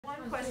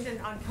one question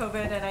on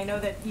COVID, and I know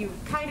that you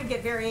kind of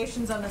get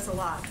variations on this a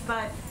lot,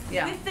 but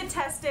with the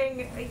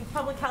testing,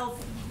 public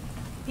health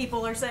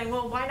people are saying,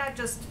 well, why not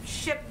just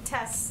ship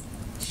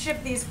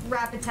these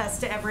rapid tests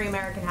to every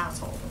American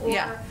household?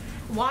 Or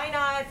why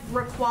not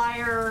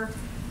require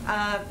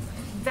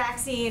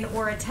vaccine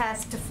or a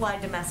test to fly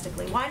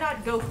domestically? Why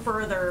not go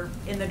further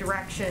in the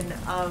direction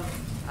of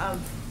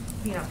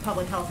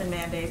public health and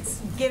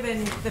mandates,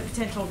 given the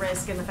potential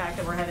risk and the fact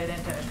that we're headed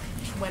into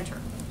winter?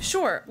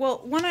 Sure.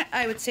 Well, one,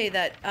 I would say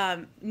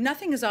that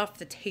nothing is off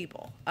the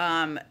table,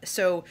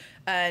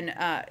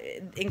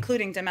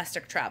 including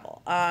domestic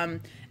travel.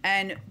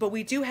 But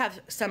we do have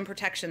some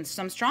protections,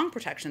 some strong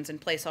protections in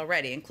place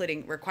already,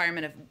 including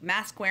requirement of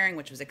mask wearing,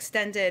 which was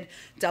extended,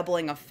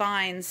 doubling of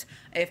fines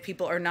if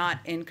people are not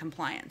in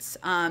compliance.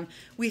 How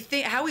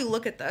we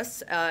look at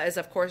this is,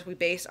 of course, we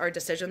base our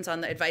decisions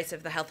on the advice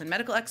of the health and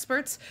medical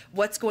experts,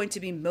 what's going to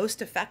be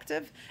most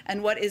effective,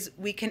 and what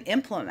we can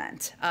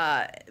implement,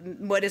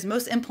 what is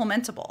most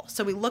implementable.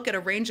 So we look at a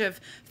range of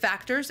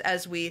factors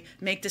as we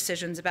make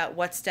decisions about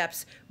what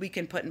steps we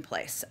can put in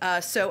place.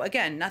 So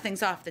again,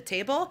 nothing's off the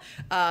table,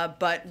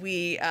 but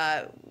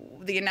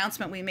the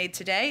announcement we made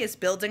today is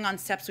building on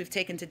steps we've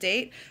taken to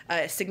date,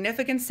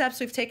 significant steps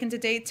we've taken to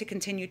date to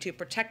continue to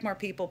protect more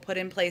people, put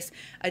in place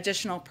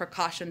additional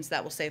precautions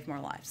that will save more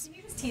lives. Can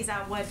you just tease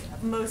out what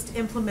most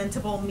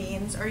implementable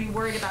means? Are you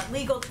worried about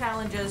legal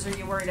challenges? Are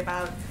you worried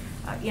about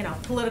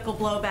political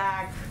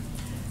blowback?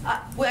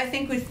 Well, I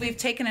think we've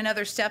taken a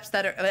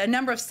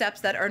number of steps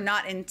that are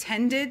not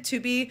intended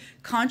to be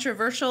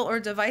controversial or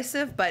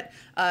divisive, but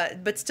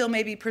still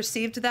may be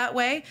perceived that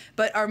way.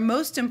 But our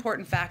most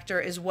important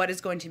factor is what is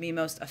going to be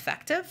most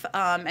effective,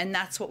 and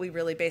that's what we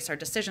really base our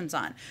decisions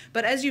on.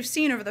 But as you've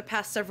seen over the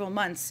past several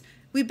months,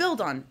 we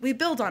build on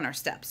our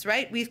steps,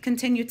 right? We've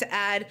continued to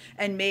add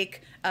and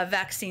make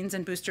vaccines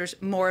and boosters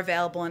more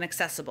available and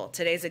accessible.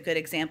 Today's a good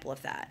example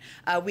of that.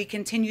 We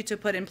continue to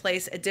put in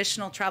place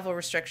additional travel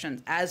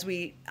restrictions, as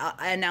we are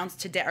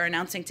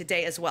announcing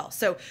today as well.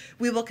 So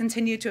we will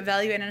continue to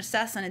evaluate and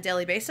assess on a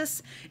daily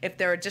basis. If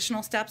there are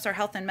additional steps our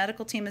health and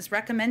medical team is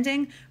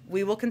recommending,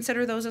 we will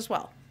consider those as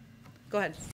well. Go ahead.